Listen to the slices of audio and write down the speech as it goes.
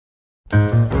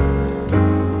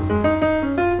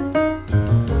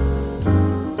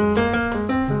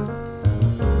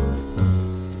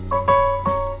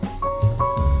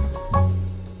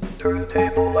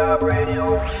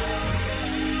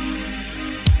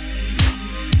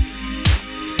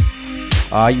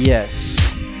Yes.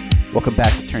 Welcome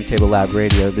back to Turntable Lab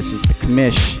Radio. This is the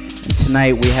Commish, and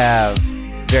tonight we have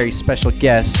very special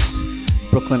guests,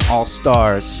 Brooklyn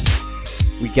All-Stars.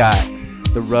 We got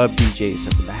the Rub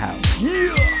DJs up in the house.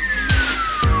 Yeah!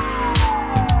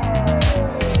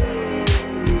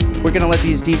 We're gonna let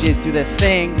these DJs do their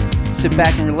thing, sit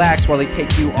back and relax while they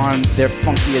take you on their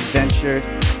funky adventure.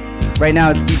 Right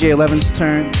now it's DJ 11's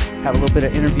turn. Have a little bit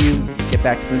of interview, get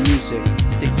back to the music.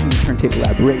 Stay tuned to Turntable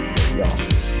Lab Radio,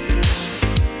 y'all.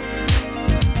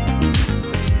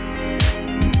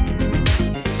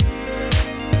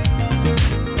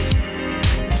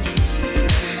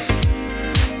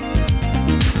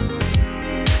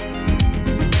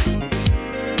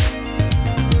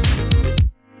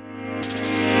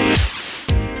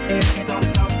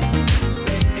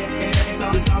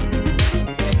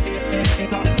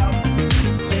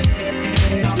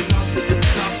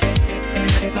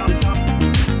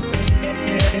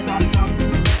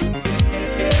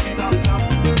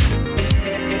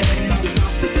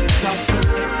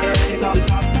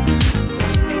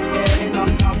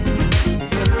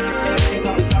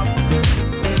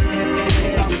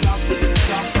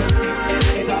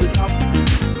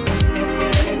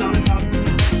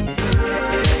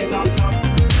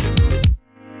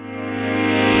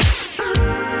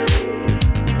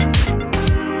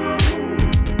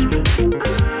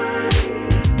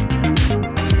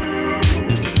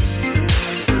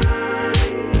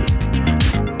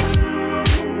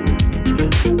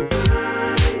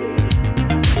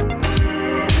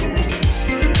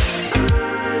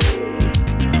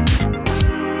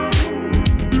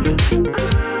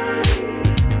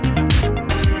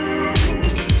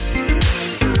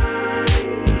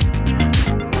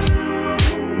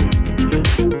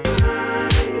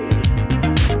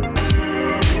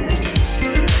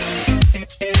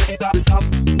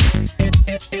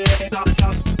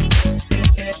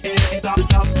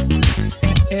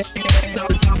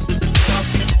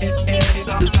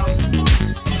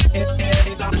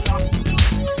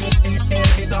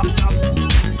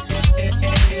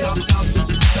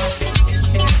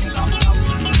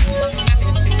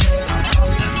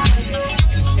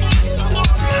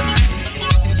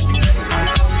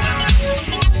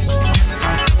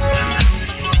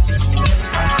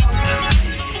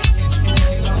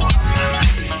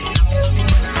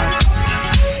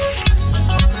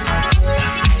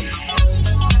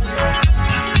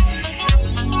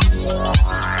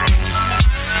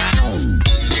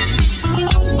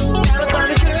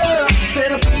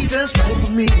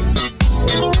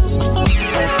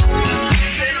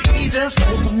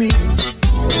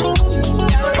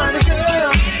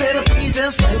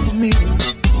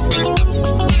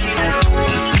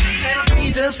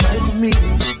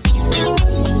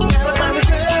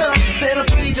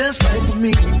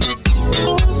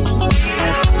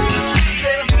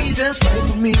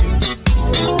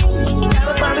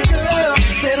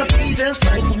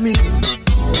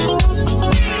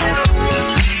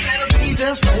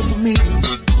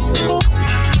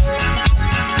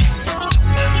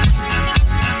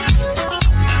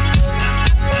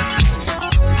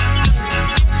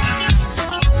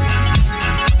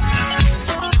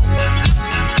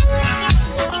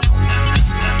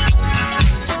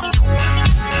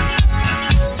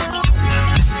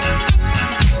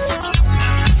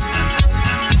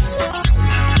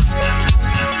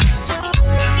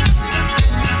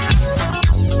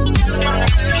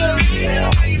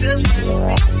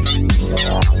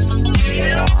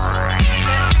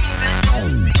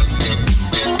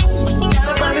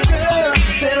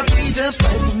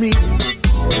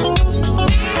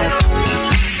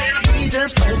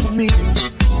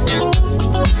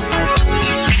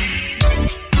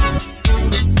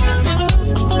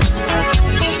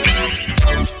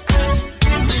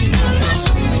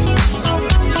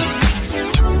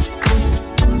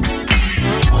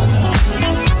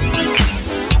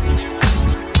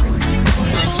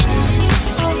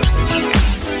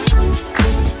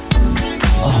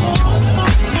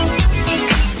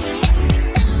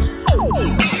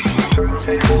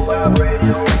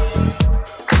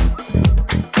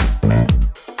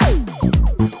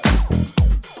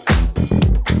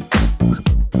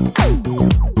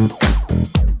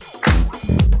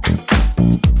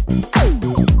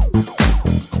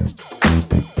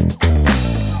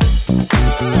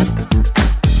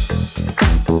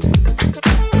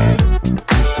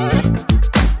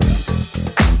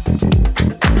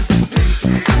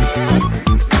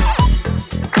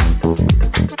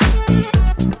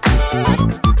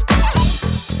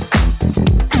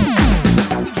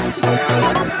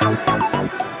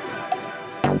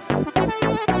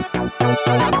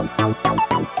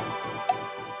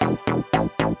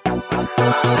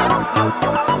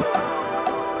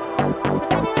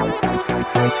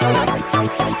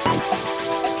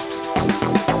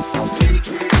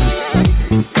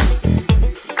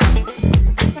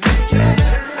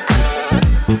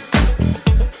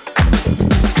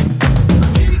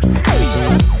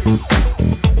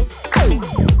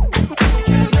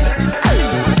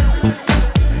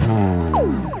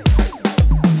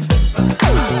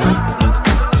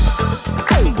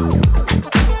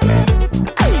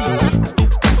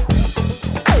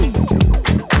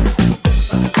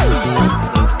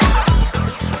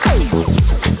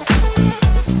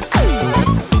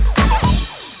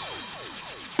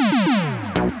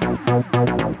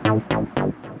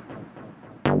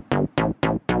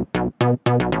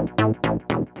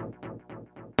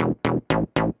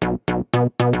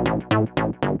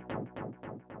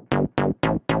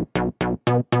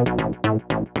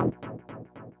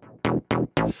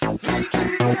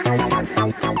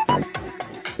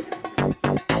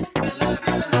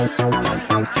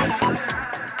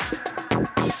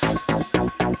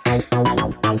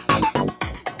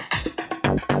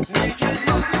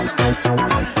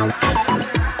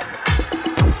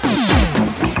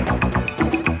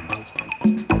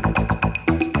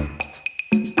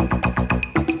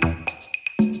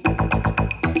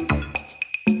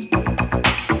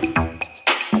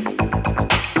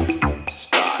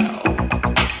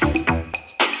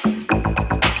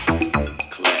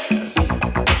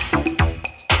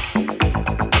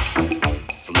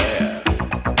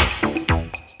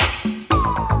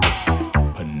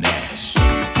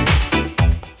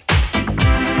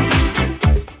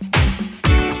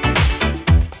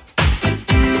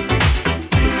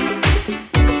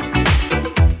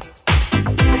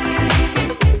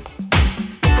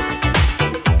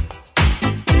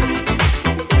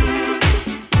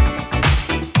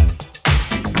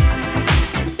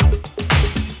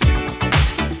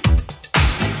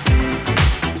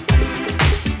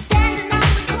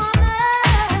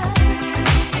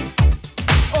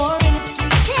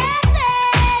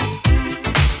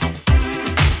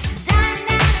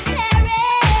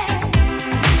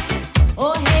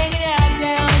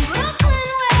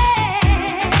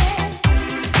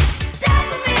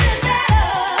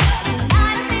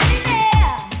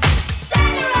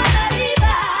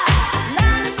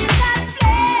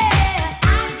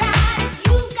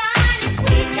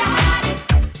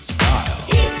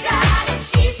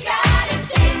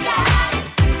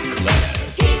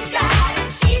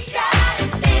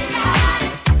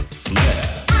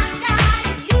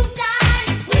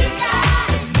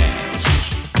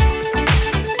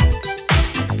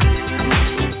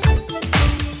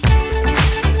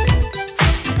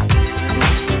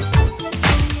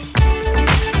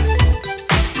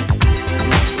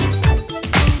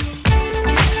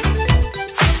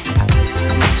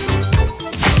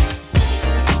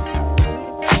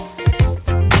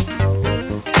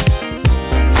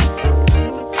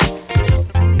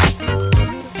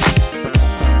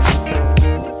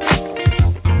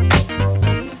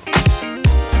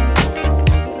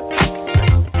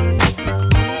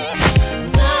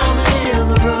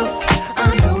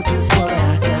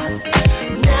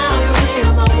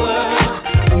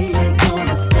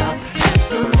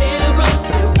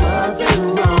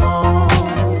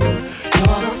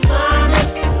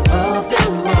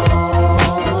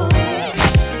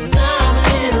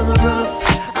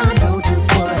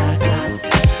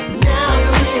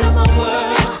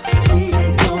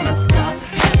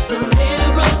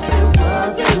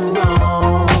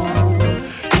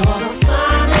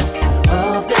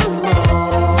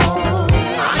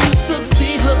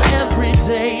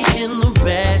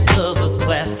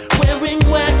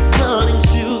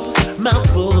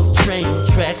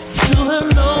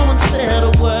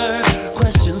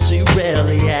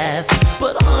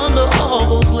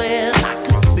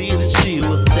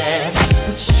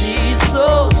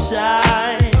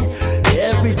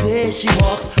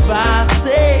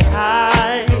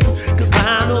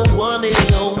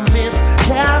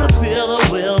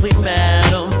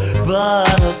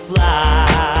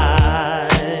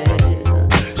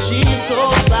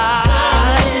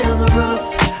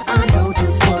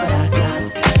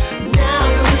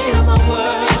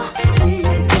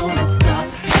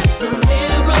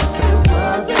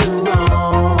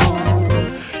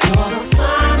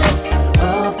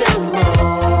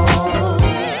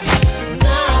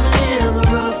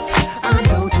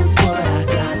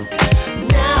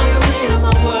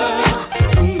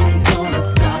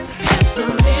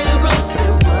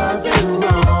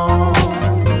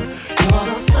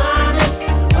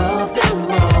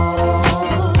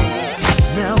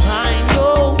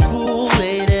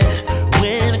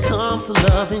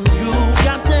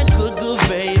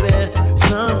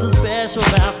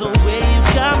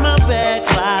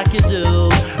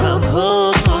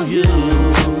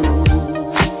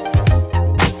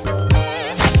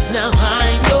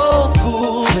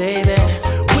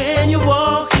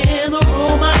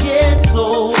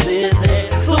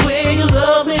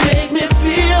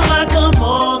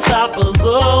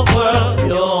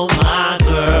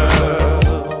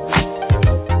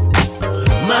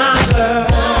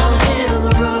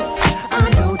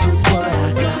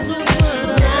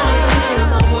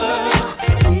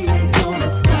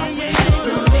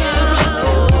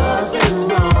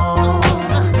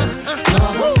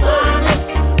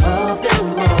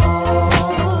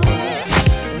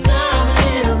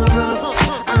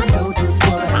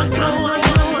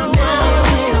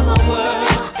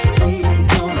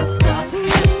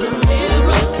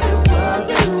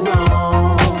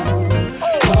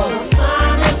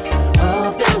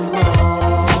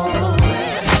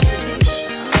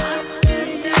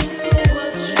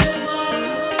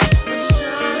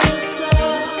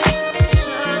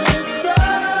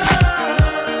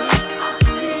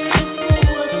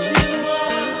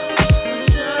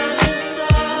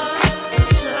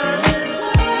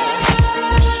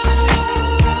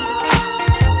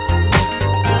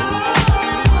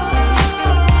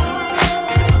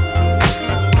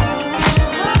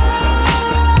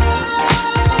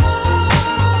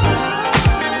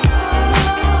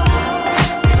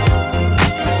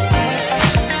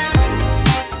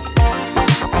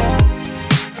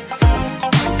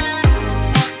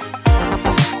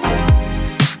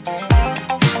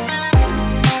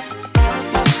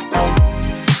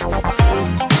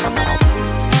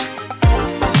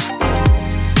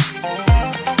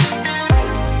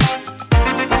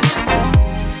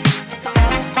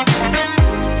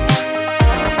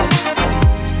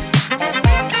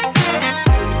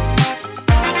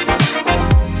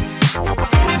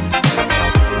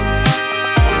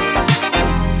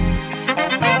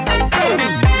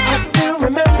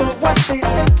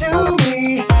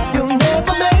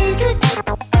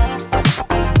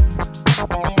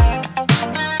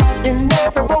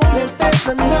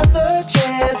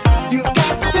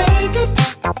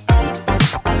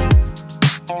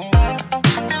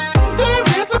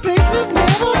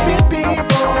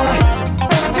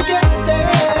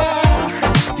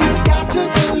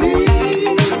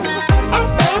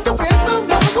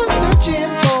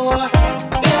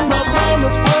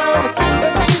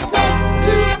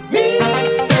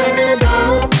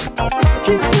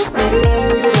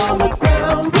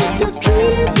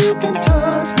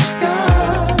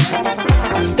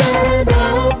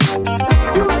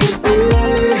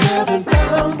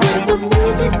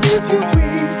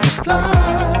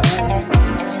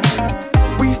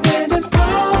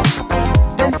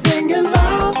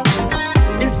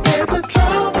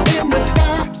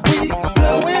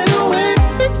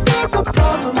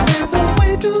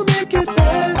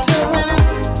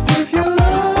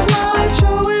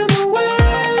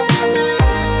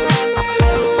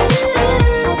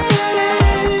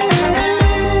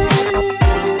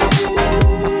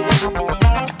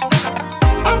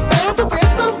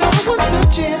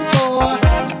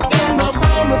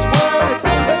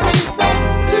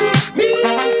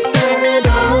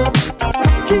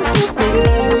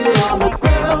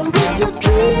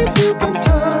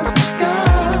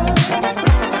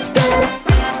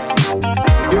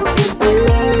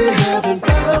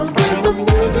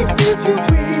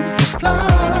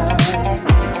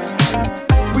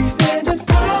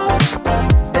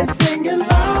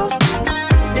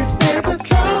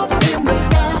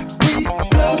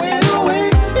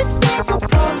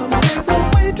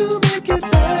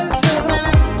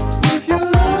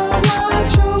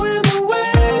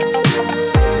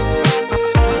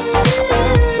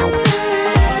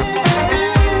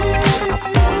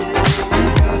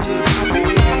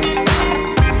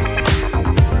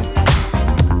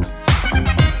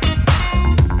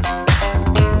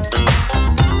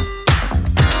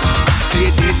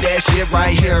 it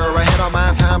right here. Ahead of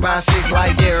my time by 6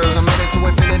 light years. I'm headed to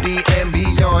infinity and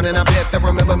beyond, and I bet they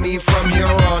remember me from here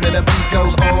on. And the beat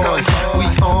goes on, we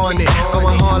on it,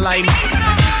 going hard like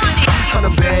I'm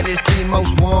the baddest, the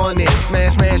most wanted.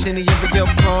 Smash, smash any every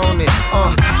opponent.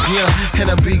 Yeah, and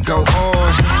the beat go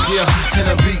on. Yeah, and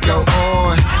the beat go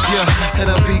on. Yeah, and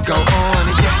the beat go on.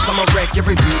 And yes, I'ma wreck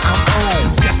every beat I'm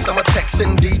on. Yes, I'm a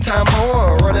Texan D-time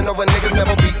horn. Running over niggas,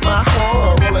 never beat my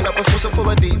horn. Rolling up a swisher full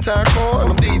of D-time corn.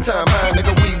 I'm D-time high,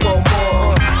 nigga, we want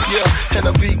more. Yeah, and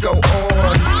the beat go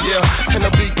on. Yeah, and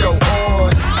the beat go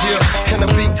on. Yeah, and the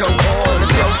beat go on. The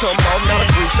clothes come on, now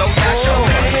the freak show's on. Got your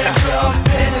hands up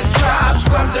and it's drop,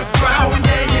 scrub the ground,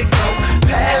 there you go.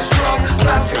 Pass drunk,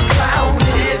 about to clown,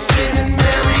 head spinning,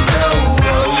 merry-go,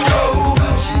 roll,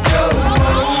 she go,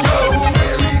 roll,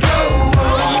 merry-go,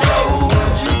 roll,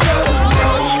 she go,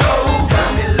 roll, got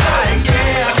me like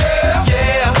yeah,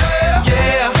 yeah,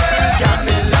 yeah, got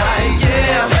me like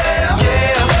yeah,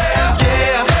 yeah,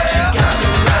 yeah, she got me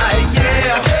like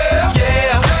yeah,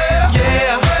 yeah,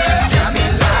 yeah, she got me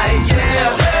like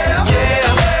yeah, yeah,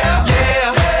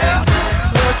 yeah.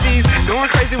 Well, she's going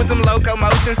crazy with them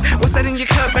locomotions. What's that in your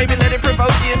cup, baby? Let it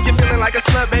provoke you. If you're feeling like a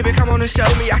slut, baby, come on and show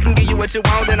me. I can give you what you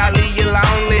want, then I'll leave you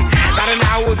lonely. About an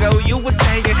hour ago, you were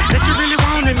saying that you really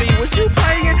wanted me. Was you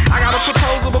playing? I got a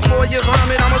proposal before you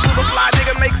vomit. I'm a super fly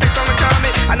nigga, make sex on the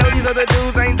comment. I know these other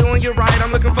dudes ain't doing you right.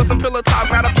 I'm looking for some pillow talk,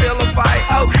 got a pillow fight.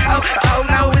 Oh,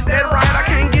 no, is that right? I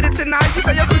can't get it tonight. You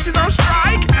say your coochie's on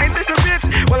strike. Ain't this a bitch?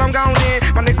 Well, I'm gone in.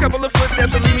 My next couple of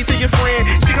footsteps will lead me to your friend.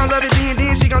 She gon' love it,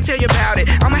 then she gon' tell you about it.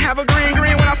 I'ma have a green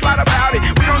when I slide about it.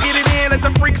 We gon' get it in, let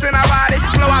the freaks in our body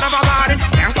flow out of our body.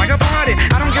 Sounds like a party.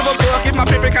 I don't give a fuck if my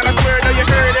paper kinda slurred. Know you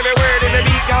heard every word and the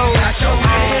beat goes. Got your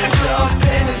hands up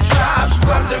and it's drop,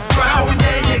 scrub the ground,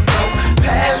 there you go.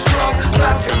 Pass drunk,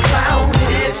 about to clown,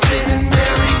 head spinning,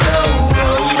 merry-go,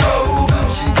 roll,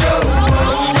 she go,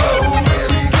 roll,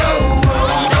 merry-go,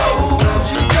 roll,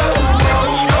 she go,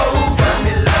 roll, got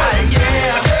me like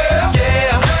yeah,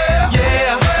 yeah,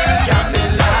 yeah, got me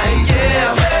like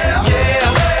yeah,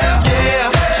 yeah, yeah,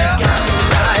 she got me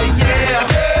like yeah,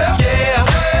 yeah,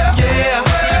 yeah,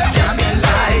 she got me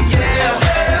like yeah,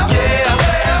 yeah,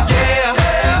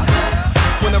 yeah.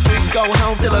 When the freaks go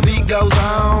home till the beat goes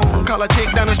on. Call a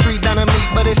chick down the street, down the meet,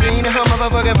 but it seemed her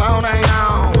motherfucking phone ain't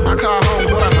on. I call home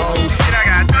for the hoes. And I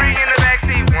got 3 in the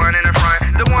backseat, 1 in the front.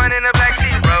 The one in the back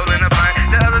seat rolling a blunt.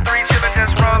 The other 3 chillin'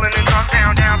 just rolling and talk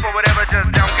down for whatever,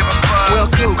 just don't give a fuck. Well,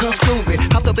 cool, come scoop it.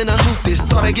 Hopped up in a hoop this.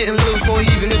 Started getting loose before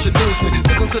he even introduced me.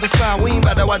 Took him to the spot, we ain't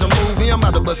about to watch a movie. I'm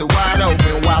about to bust it wide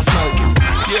open while smoking.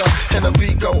 Yeah, and the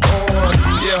beat go on.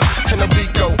 Yeah, and the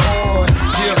beat go on.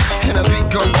 Yeah, and the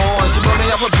beat go on. She brought me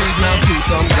up a piece, now peace,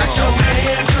 I'm gone. Got your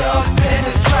hands up and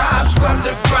it's drop, scrub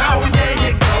the ground, there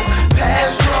you go.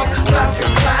 Pass drunk, about to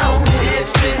clown, head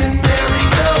spinning,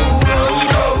 merry-go, roll,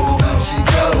 she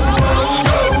go,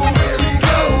 roll,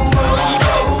 merry-go,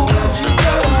 roll, she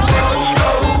go,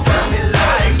 roll, got me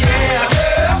like yeah,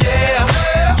 yeah,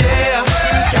 yeah,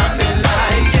 got me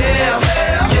like yeah,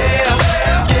 yeah,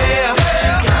 yeah,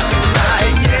 she got me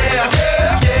like yeah,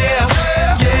 yeah,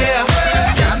 yeah, she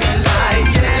got me like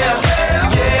yeah,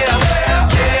 yeah,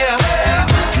 yeah.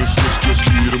 Just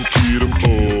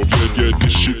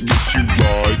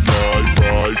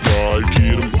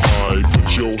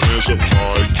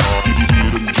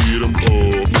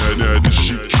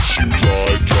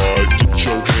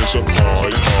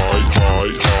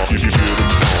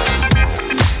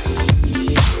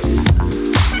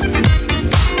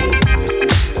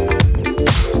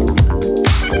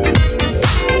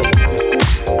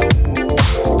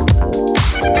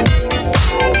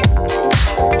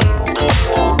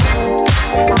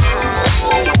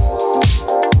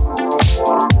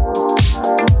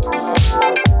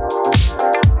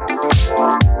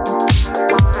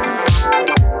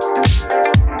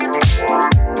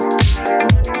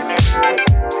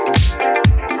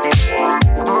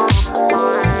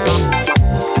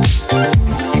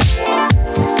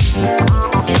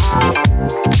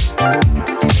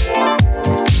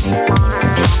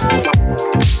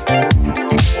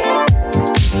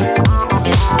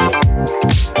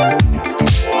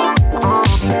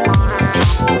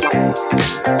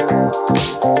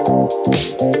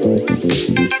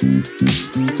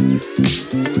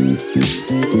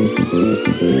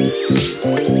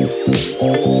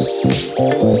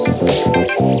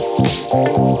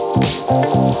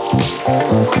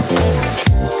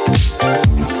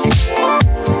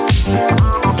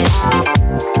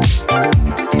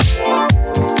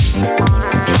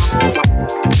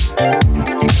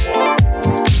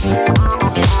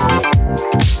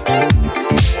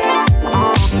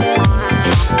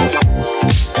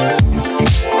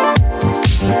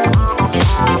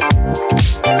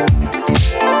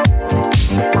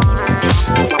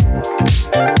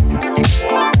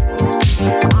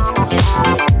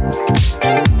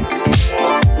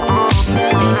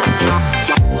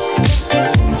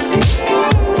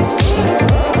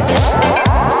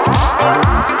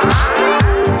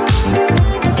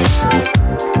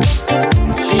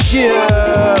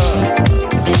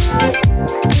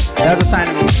That was a sign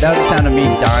of me. That was a sound of me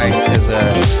dying because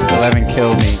 11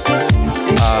 killed me.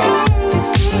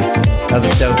 That was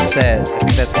a dope set. I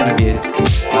think that's gonna be a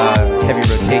heavy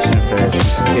rotation for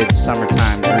some good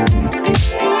summertime.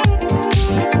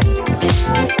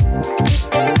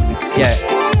 Yeah,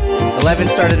 11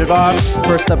 started it off.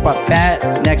 First up,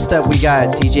 Bat. Next up, we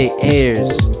got DJ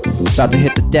Ayers, about to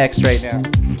hit the decks right now.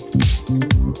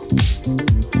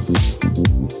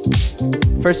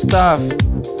 First off,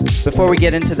 before we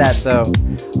get into that though,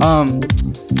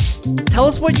 tell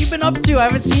us what you've been up to. I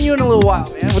haven't seen you in a little while,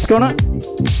 man. What's going on?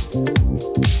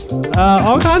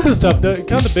 All kinds of stuff.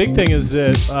 The big thing is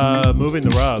that moving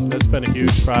the Rub. That's been a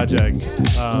huge project.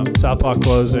 Southpaw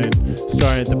closing,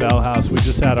 starting at the Bell House. We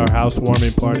just had our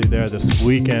housewarming party there this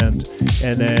weekend,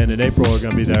 and then in April we're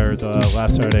going to be there the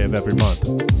last Saturday of every month.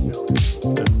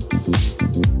 Yeah.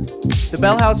 The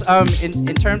Bell House,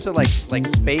 in terms of like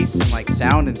space and like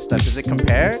sound and stuff, does it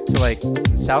compare to like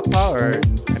Southpaw, or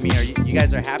I mean, you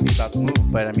guys are happy about the move,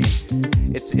 but I mean,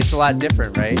 it's a lot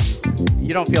different, right?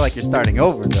 You don't feel like you're starting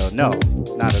over though. No,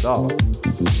 not at all.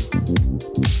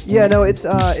 Yeah, no, it's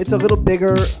a little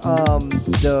bigger.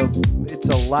 It's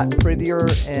a lot prettier,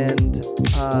 and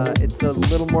it's a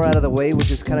little more out of the way,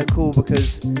 which is kind of cool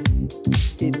because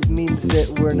it means that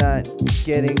we're not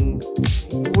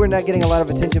getting a lot of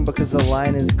attention because the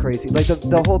line is crazy. Like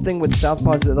the whole thing with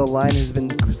Southpaw is that the line has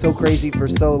been so crazy for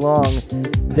so long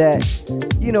that,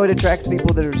 you know, it attracts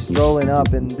people that are strolling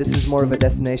up, and this is more of a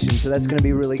destination, so that's going to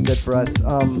be really good for us.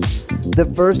 The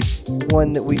first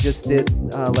one that we just did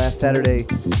last Saturday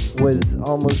was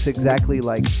almost exactly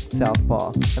like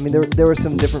Southpaw. I mean, there were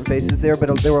some different faces there,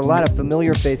 but there were a lot of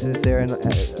familiar faces there, and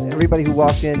everybody who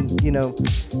walked in, you know,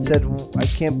 said, "I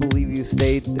can't believe you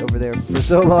stayed over there for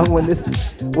so long when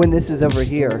this is over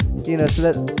here." You know, so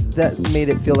that made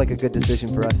it feel like a good decision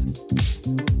for us.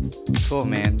 Cool,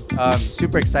 man.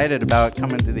 Super excited about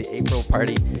coming to the April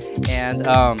party, and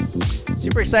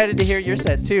super excited to hear your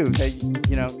set too. That,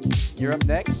 you know, you're up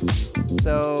next.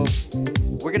 So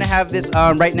we're gonna have this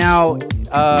right now.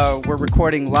 We're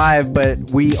recording live, but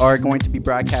we are going to be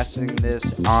broadcasting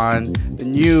this on the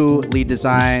newly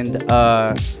designed.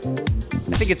 I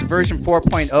think it's version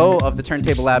 4.0 of the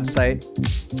Turntable Lab site,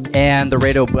 and the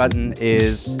radio button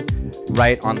is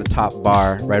right on the top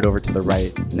bar, right over to the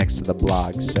right next to the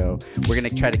blog. So we're gonna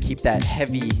try to keep that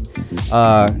heavy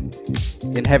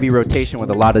in heavy rotation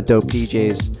with a lot of dope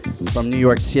DJs from New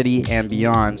York City and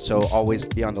beyond, so always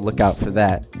be on the lookout for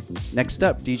that. Next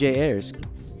up, DJ Ayers.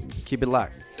 Keep it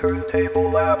locked. Turntable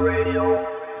Lab Radio.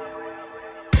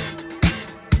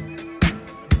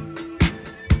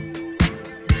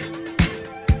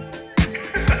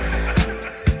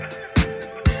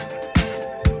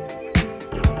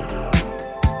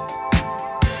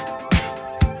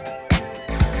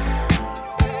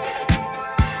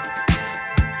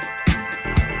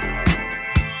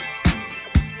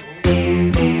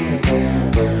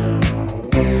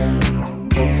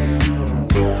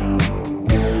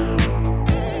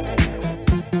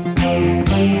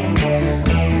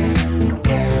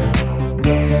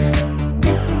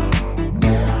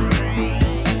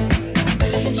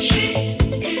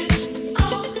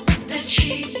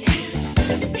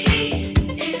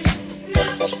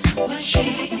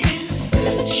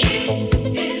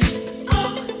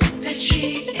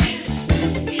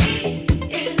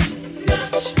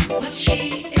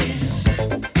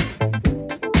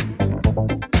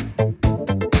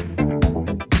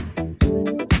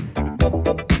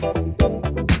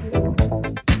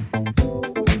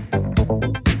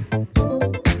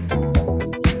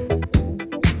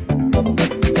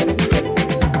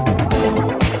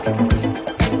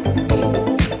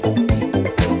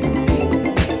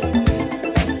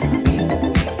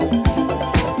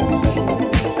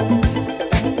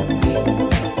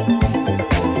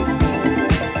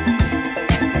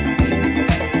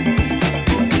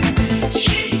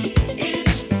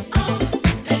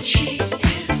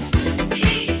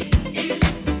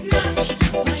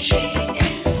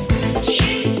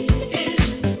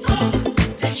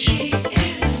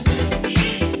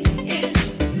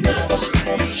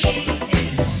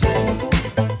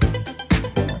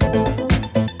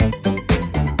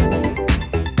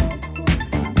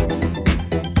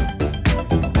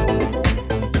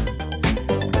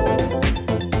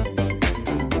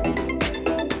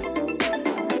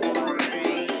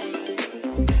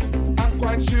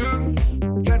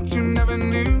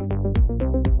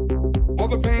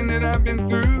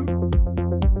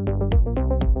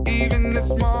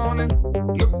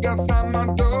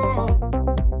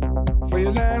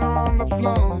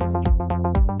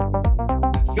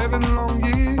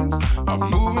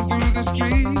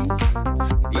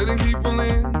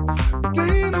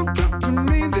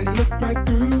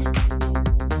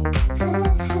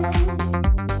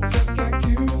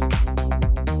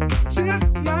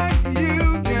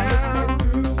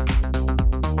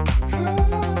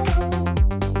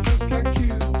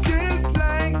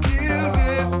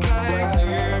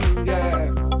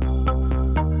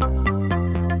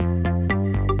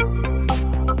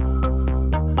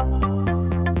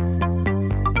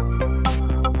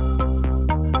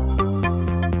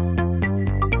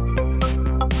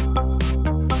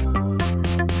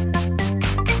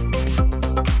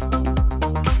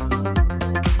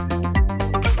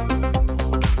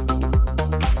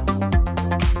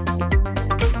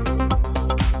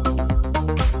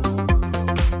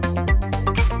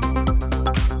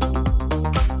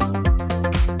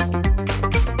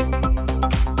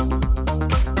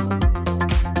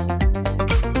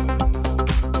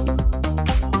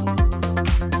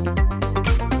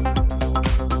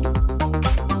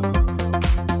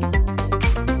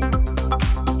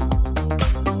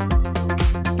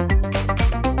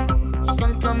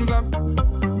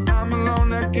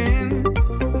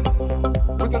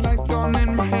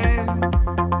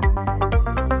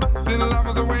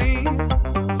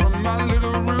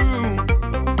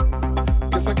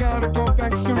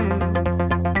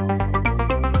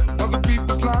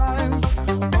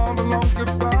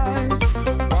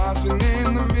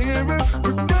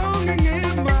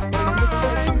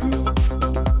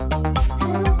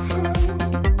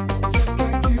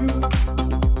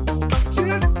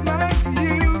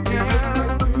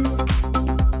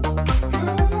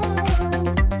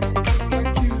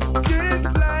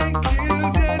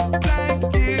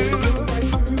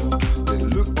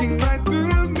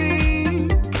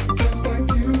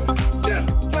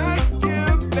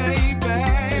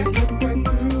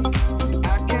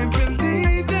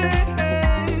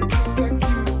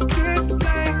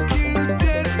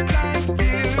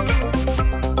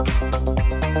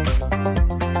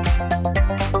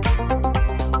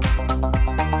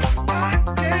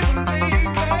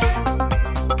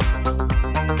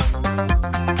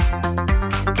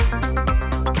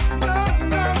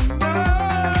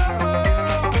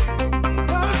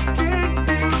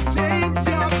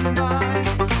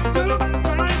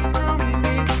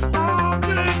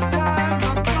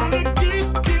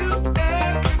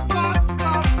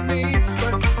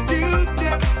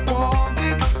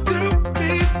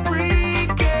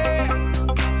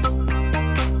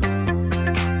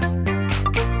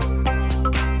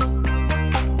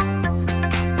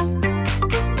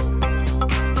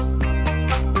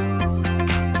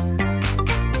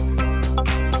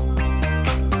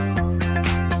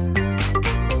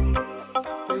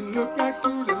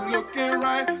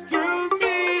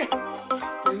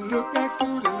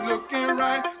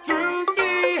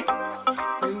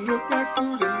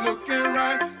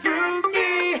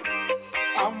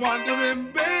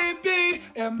 wondering, baby,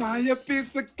 am I a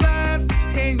piece of glass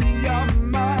in your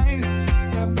mind?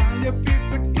 Am I a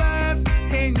piece of glass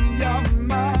in your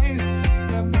mind?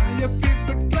 Am I a piece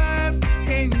of glass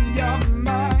in your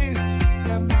mind?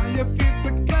 Am I a piece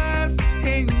of glass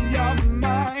in your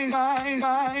mind?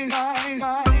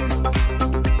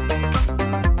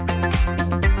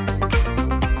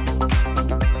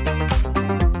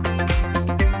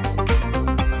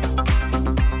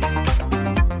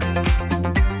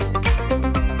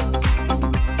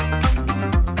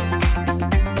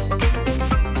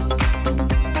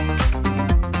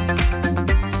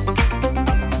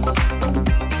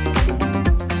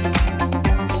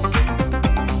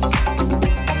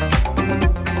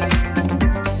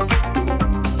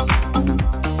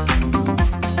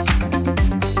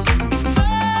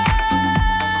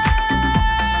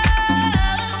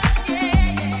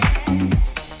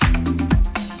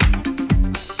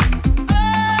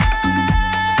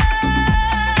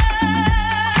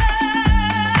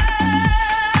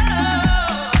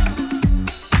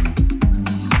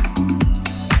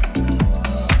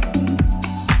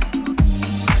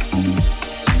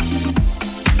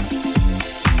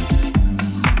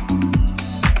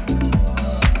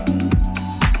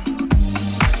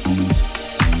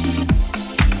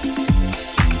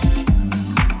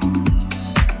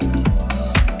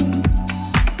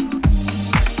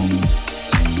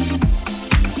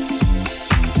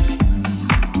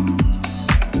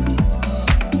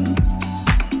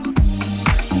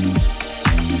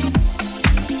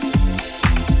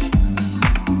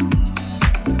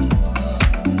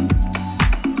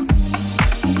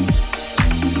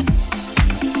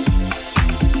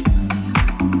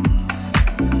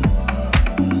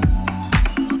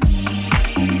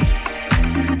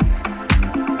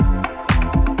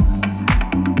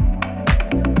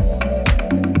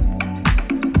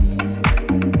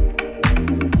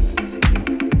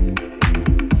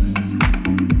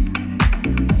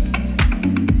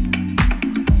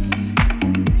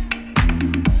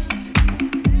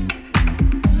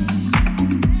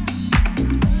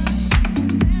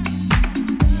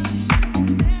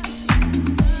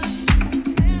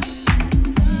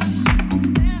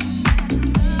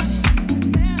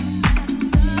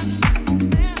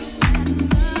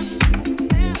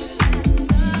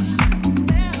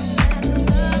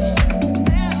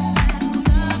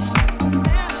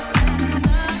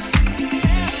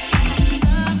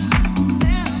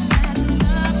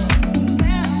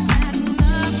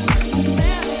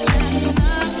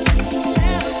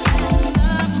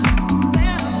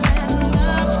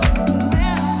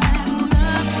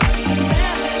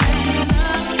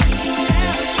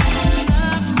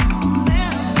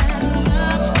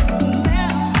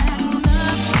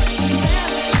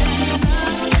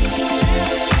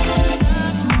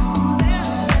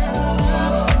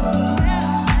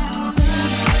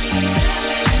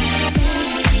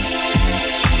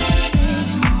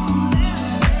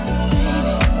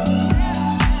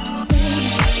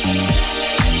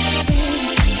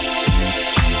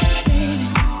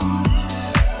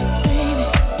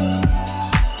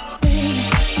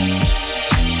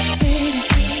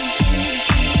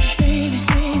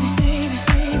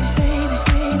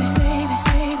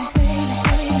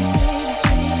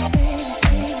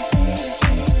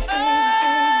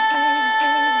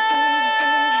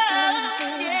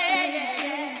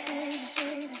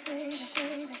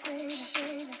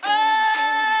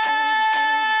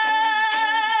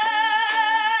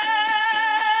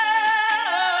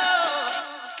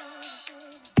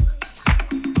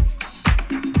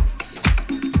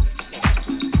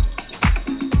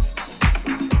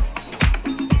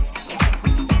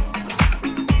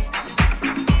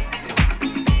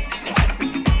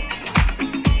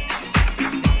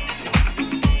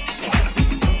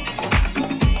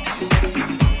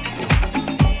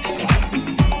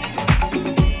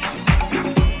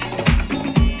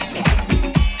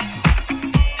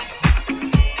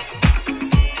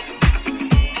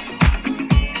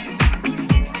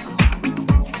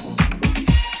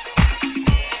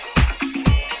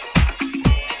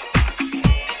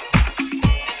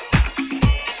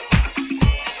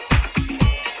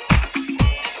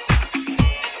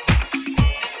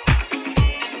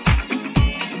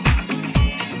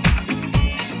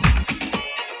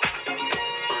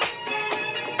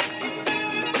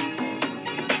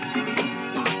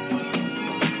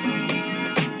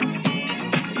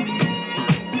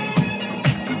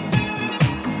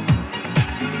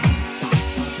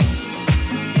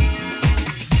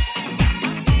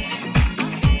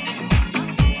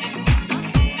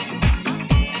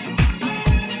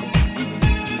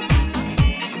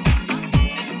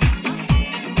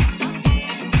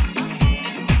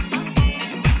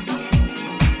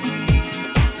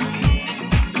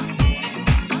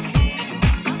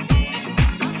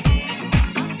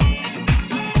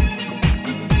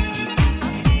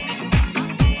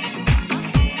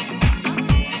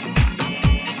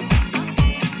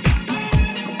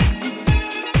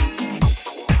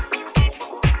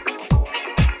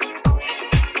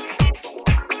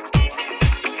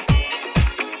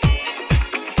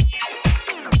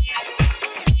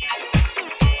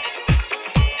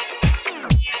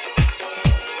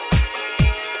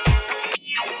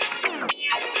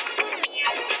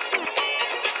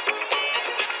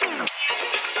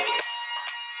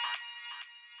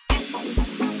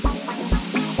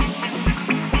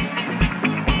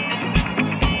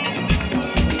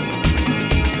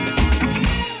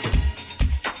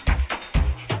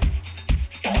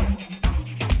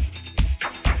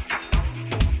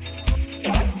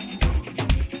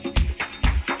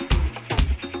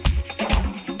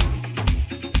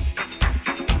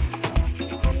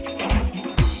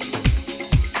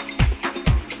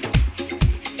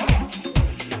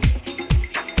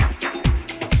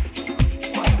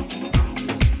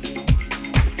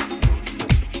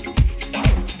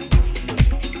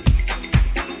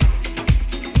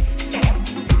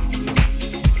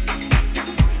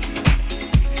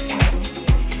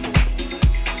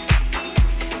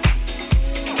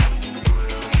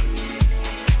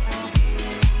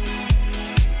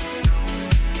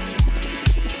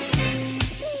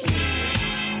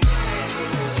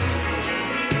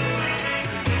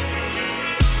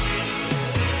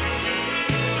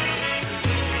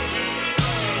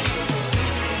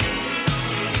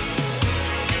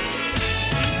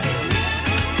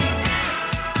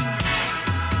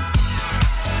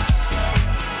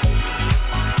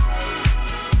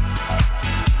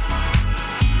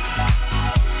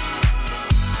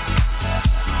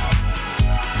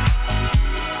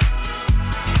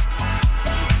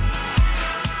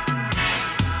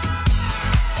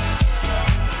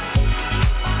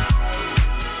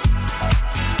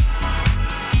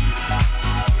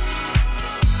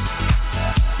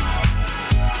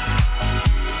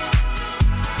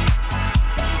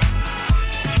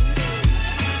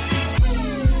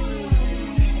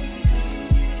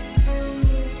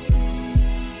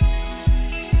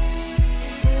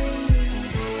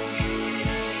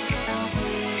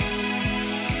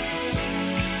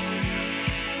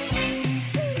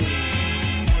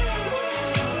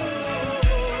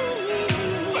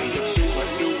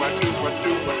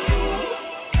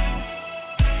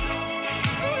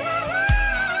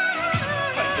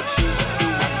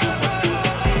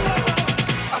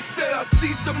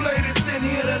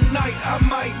 I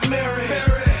might marry.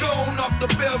 Going off the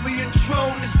Belgian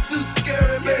throne is too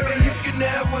scary, baby. You can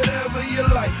have whatever you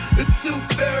like. The tooth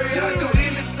fairy, I do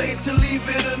anything to leave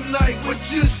it a night. What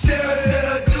you share? I said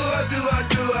I do. You know I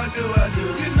do. I said I do.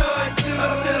 You know I do.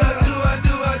 I said I do.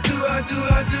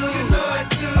 You know I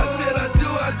do. I said I do.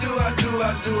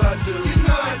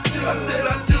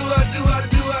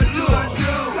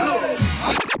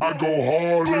 I go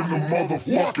hard in the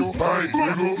motherfucking paint,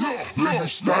 nigga. Let me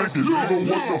stank it, nigga.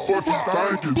 What the fuck you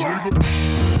thinking, nigga?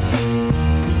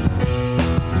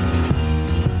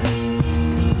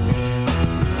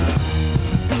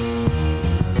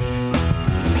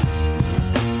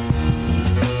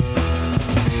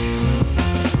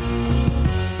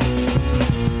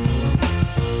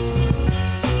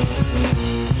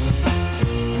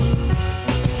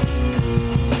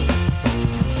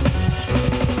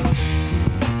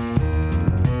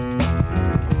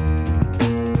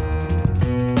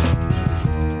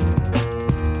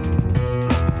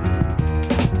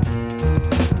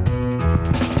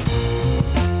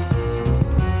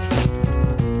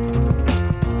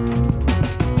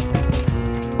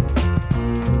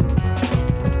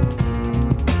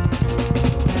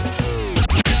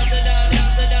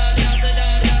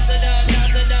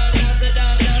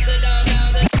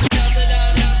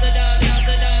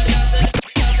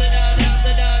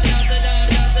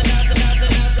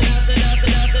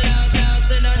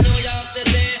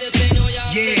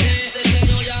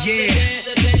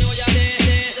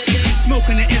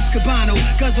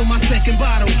 Guzzle my second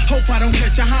bottle, hope I don't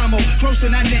catch a homo.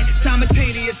 Grossing I net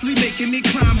simultaneously, making me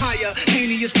climb higher.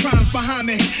 Heinous crimes behind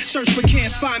me, search but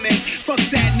can't find me. Fuck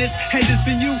sadness, had this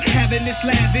been you having this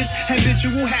lavish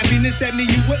habitual happiness at me,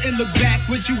 you wouldn't look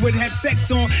backwards. You would have sex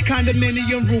on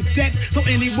condominium roof decks. So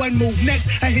anyone move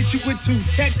next, I hit you with 2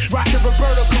 texts. Rock the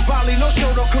Roberto Cavalli, no show,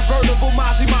 no convertible.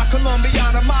 Mozzie, my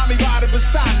Colombiana, mommy riding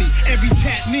beside me. Every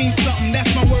tat means something,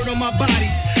 that's my word on my body.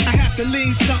 I have to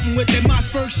lean something with that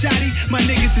Mossberg shotty. My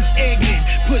niggas is ignorant,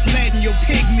 put lead in your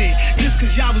pigment. Just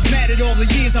cause y'all was mad at all the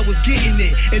years I was getting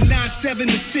it. And 9-7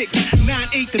 to 6,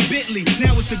 9-8 to Bentley.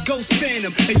 Now it's the Ghost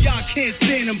Phantom, and y'all can't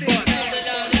stand them, but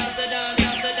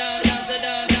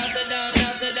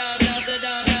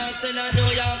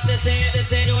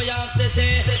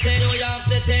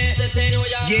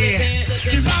yeah.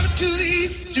 You rock it to the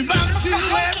east, you rock it to the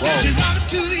west, you rock it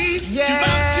to the east, you rock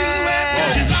it to the west,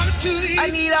 you rock it to the east. I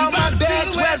need all my bad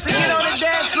sweats to get on the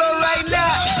dance floor right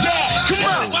now. Yeah, come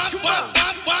on.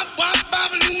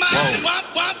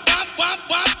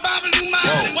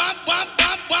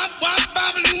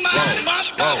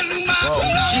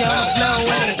 She on the floor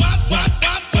with it.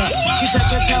 She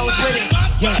touch her toes with it.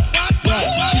 Yeah.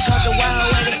 She caught the wild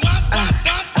with it.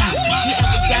 She at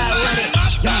the guy with it.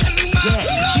 Yeah.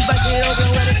 She bust it open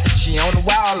with it. She on the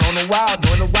wall, doing the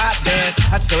wild dance.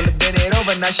 I told her bend it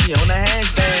over, now she on the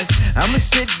handstands. I'ma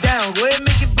sit down, go ahead and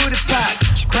make your booty pop.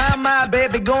 Climb my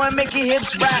baby, go and make your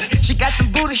hips rock. She got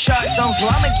them booty shorts on, so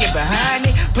I'ma get behind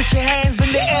it. Put your hands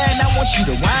in the air and I want you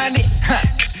to wind it.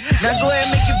 Now go ahead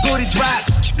and make your booty drop.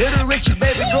 Little Richie,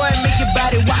 baby, go ahead and make your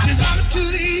body rock. She rock it to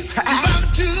the east, she rock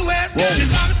it to the west, she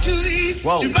rock it to the east, she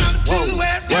rock it to the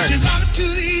west, she rock it to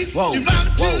the east, she rock it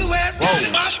to the west, she rock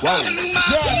it to the west.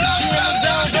 Yeah, she in the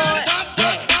zone going.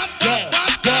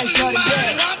 Yeah, shorty,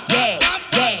 yeah,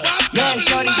 shorty, yeah,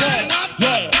 shorty, yeah.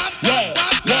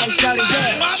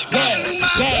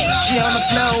 She on the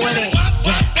floor with it.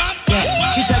 Yeah.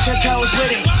 She touch her toes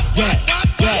with it. Yeah.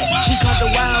 She caught the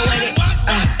wild with it.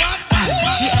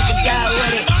 She at the guy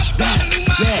with it.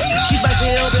 Yeah. She bust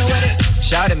it open with it.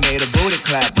 Shawty made a booty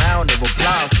clap, round of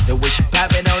applause. The way she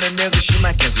poppin' on a nigga, she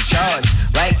might cancel charge.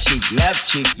 Right cheek, left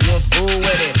cheek, you a fool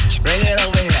with it. Bring it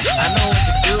over here, I know what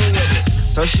to do with it.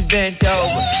 So she bent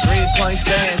over, 3-point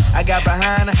stand. I got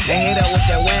behind her, and hit her with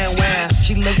that wham-wham.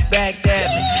 She looked back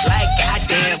at me like,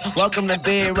 goddamn, welcome to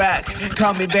Big Rock.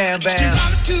 Call me Bam Bam. She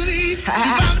rock it to the east, she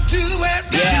rock it to the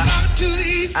west, she rock it to the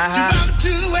east, she rock it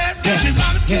to the west, she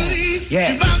rock it to the east, she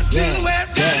rock it to the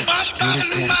west, she rock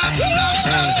it to the west.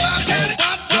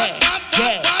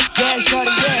 Yeah,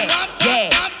 shorty, yeah,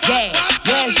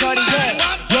 shorty, yeah, shorty,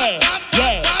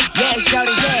 yeah,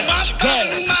 shorty, yeah.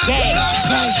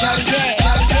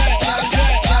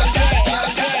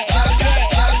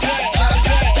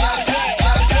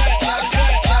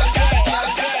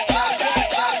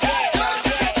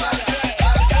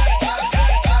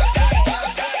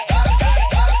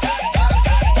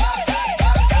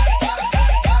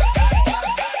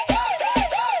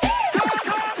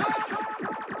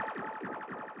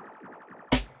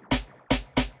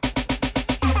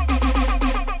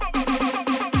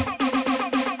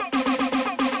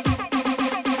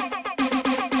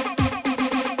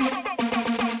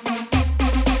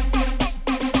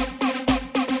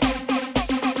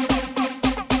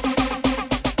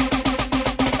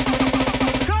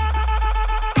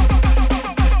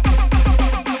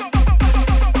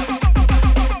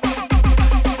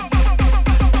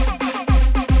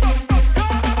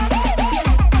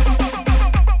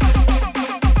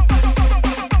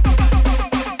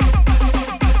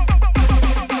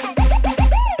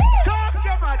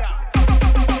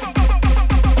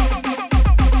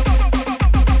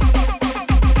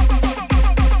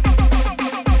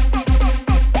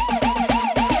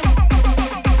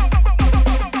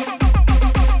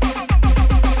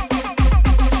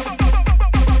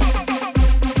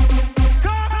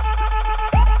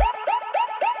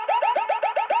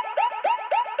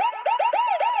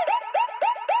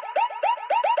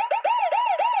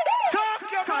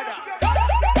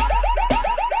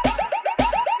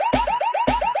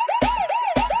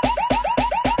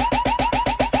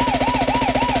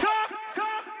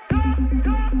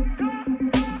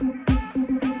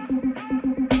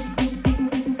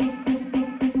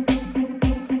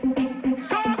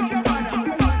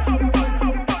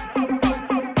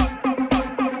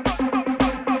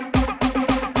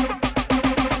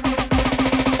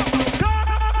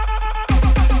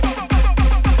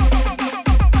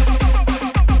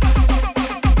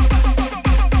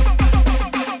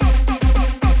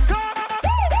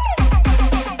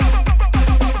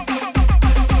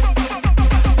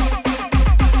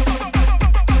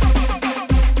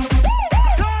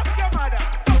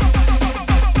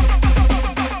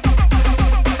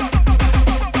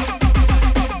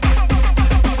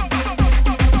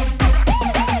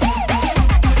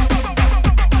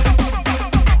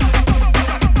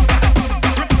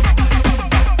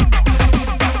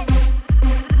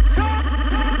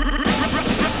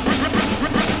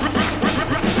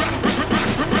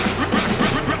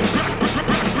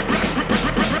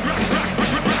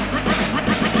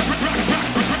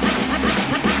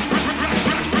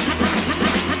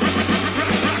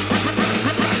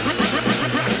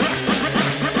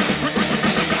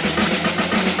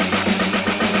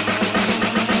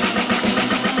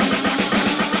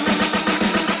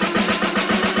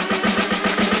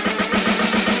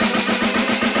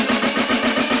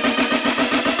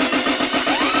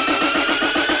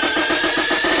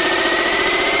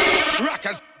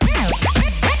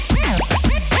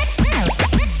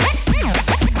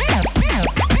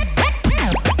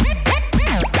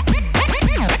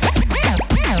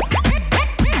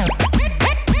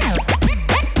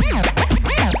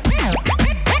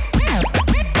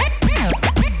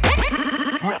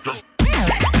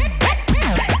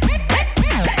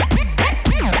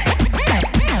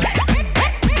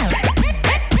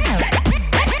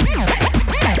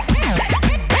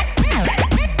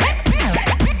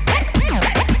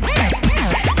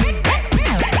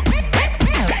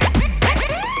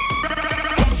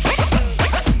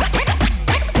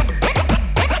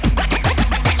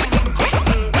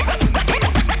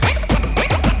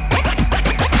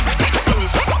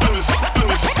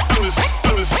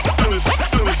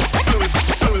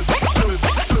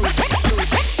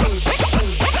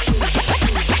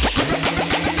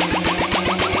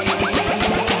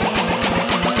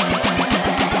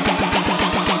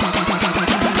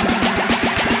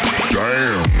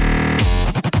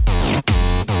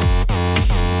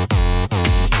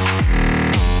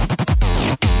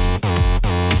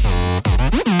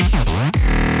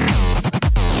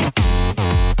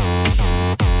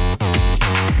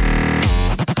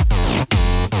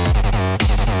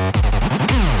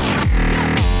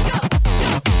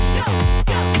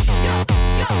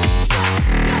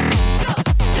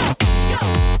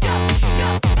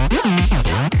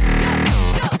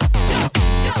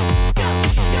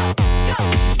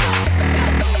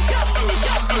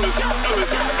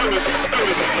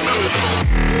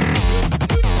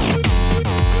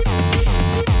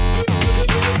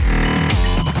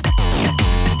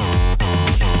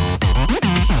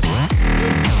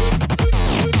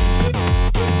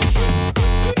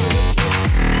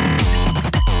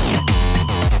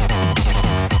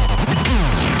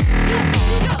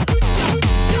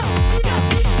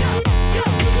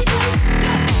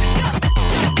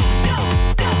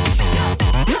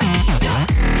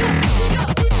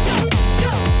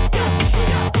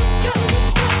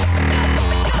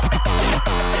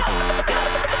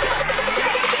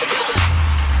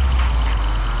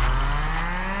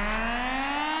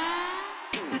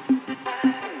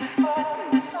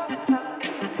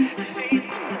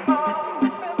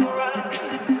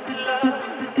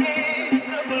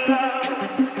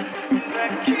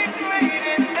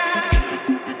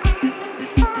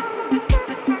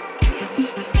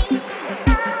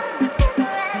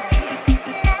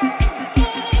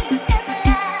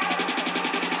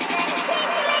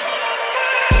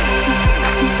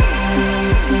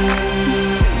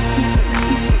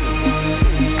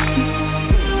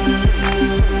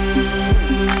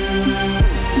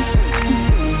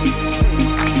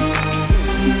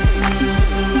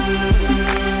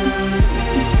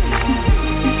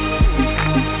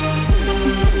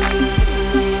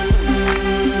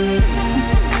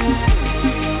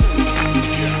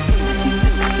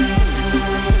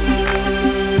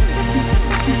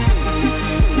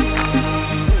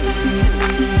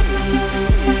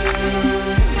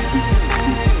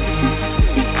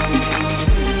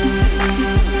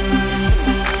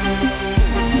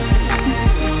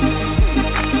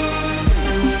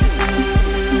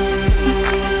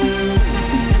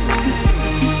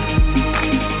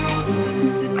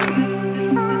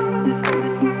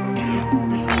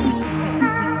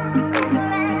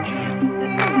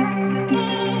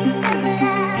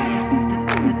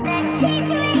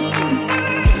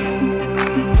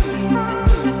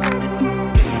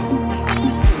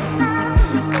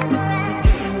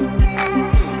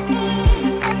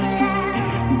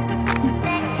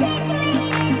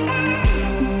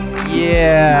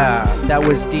 Yeah, that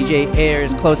was DJ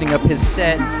Ayers closing up his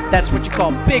set. That's what you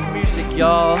call big music,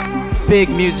 y'all. Big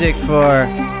music for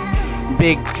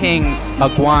big things,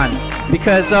 Agwan.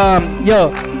 Because,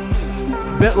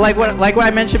 like what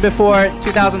I mentioned before,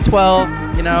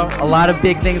 2012, you know, a lot of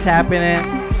big things happening.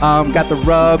 Got the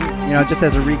Rub, you know, just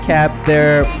as a recap,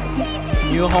 their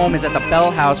new home is at the Bell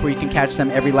House, where you can catch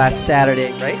them every last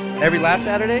Saturday, right? Every last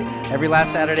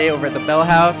Saturday over at the Bell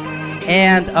House.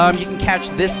 And you can catch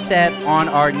this set on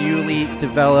our newly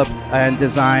developed and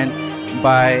designed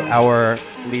by our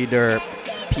leader,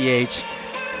 PH,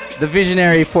 the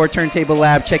visionary for Turntable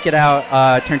Lab. Check it out,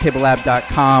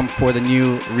 turntablelab.com, for the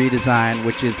new redesign,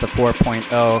 which is the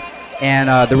 4.0.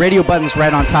 And the radio button's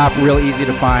right on top, real easy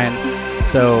to find.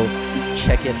 So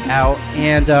check it out.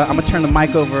 And I'm going to turn the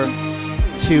mic over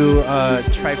to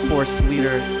Triforce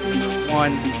leader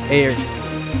 1, Ayers.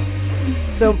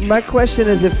 So my question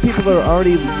is, if people are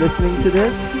already listening to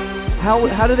this,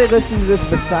 how do they listen to this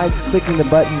besides clicking the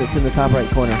button that's in the top right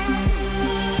corner?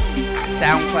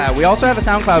 SoundCloud. We also have a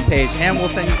SoundCloud page, and we'll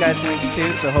send you guys links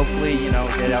too, so hopefully, you know,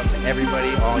 get out to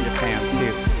everybody, all your fam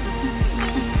too.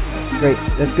 Great,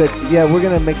 that's good. Yeah, we're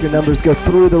going to make your numbers go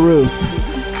through the roof.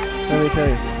 Let me tell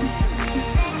you.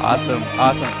 Awesome.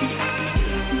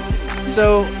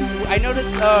 So I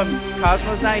noticed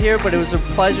Cosmo's not here, but it was a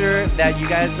pleasure that you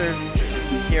guys are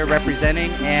here representing,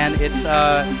 and it's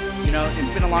you know, it's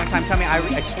been a long time coming.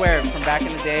 I swear, from back in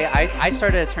the day, I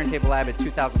started at Turntable Lab in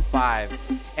 2005,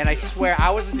 and I swear I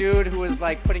was a dude who was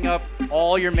like putting up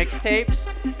all your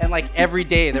mixtapes, and like every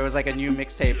day there was like a new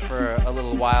mixtape for a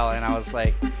little while, and I was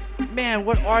like, man,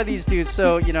 what are these dudes?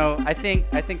 So, you know, I think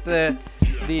the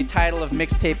title of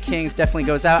Mixtape Kings definitely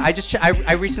goes out.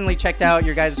 I recently checked out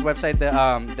your guys' website, the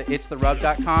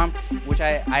itstherub.com, which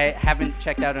I haven't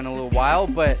checked out in a little while,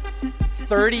 but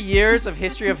 30 years of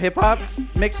history of hip hop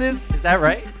mixes, is that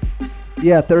right?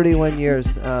 Yeah, 31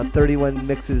 years, 31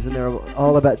 mixes, and they're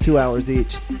all about 2 hours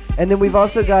each. And then we've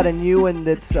also got a new one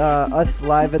that's us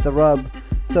live at the Rub.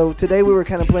 So today we were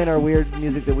kind of playing our weird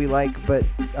music that we like, but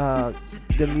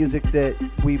the music that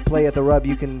we play at the Rub,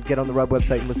 you can get on the Rub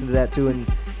website and listen to that too, and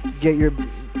get your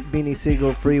Beanie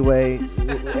Siegel Freeway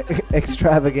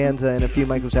extravaganza and a few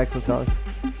Michael Jackson songs.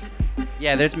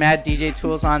 Yeah, there's mad DJ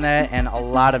tools on that and a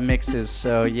lot of mixes.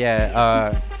 So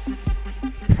yeah,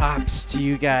 props to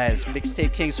you guys,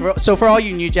 Mixtape Kings. So for all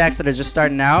you new jacks that are just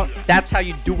starting out, that's how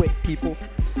you do it, people.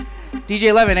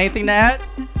 DJ Levin, anything to add?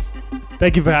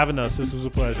 Thank you for having us. This was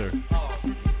a pleasure.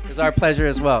 It was our pleasure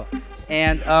as well.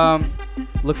 And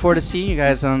look forward to seeing you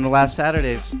guys on the last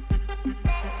Saturdays.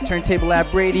 Turntable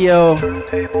Lab Radio.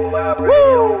 Turntable Lab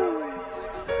Radio. Woo!